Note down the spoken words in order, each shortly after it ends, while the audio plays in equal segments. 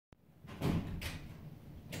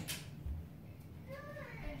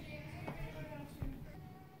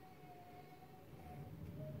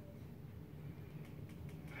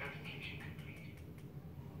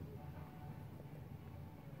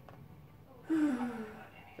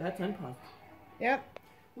That's unpaused. Yep.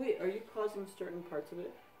 Wait, are you pausing certain parts of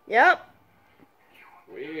it? Yep.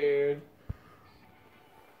 Weird.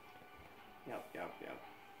 Yep.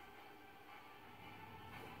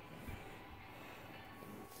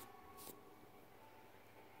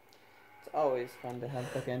 It's always fun to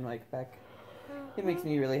have Becca and Mike back. It makes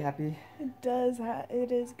me really happy. It does.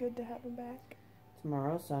 It is good to have him back.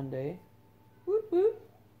 Tomorrow, Sunday. Woot woot.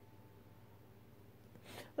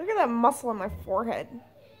 Look at that muscle on my forehead.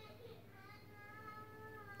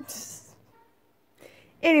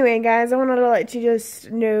 Anyway, guys, I wanted to let you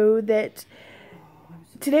just know that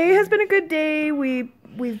today has been a good day. We've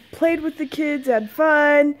played with the kids, had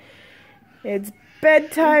fun. It's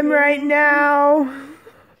bedtime right now.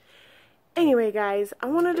 Anyway, guys, I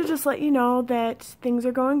wanted to just let you know that things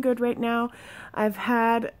are going good right now. I've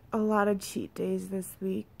had a lot of cheat days this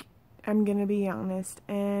week. I'm gonna be honest,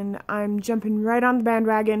 and I'm jumping right on the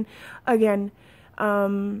bandwagon again.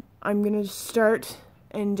 I'm gonna start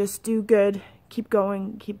and just do good, keep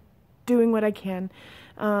going, keep doing what I can.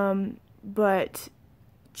 But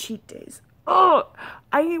cheat days, oh,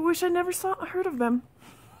 I wish I never heard of them.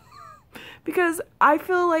 Because I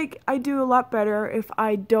feel like I do a lot better if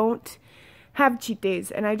I don't have cheat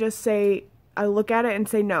days and I just say, I look at it and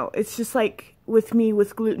say no. It's just like with me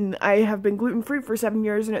with gluten. I have been gluten-free for 7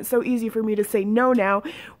 years and it's so easy for me to say no now,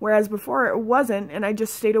 whereas before it wasn't and I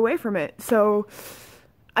just stayed away from it. So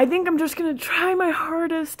I think I'm just gonna try my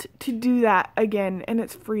hardest to do that again, and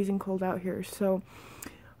it's freezing cold out here. So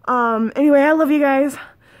anyway, I love you guys.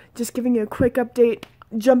 Just giving you a quick update.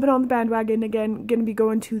 Jumping on the bandwagon again. Gonna be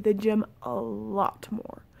going to the gym a lot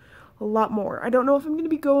more. I don't know if I'm gonna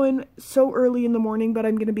be going so early in the morning, but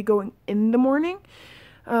I'm gonna be going in the morning.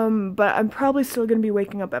 But I'm probably still gonna be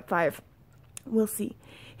waking up at 5. We'll see.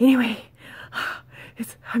 Anyway,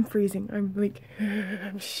 I'm freezing. I'm like,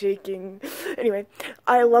 I'm shaking. Anyway,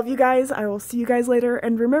 I love you guys. I will see you guys later.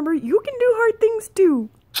 And remember, you can do hard things too.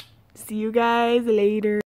 See you guys later.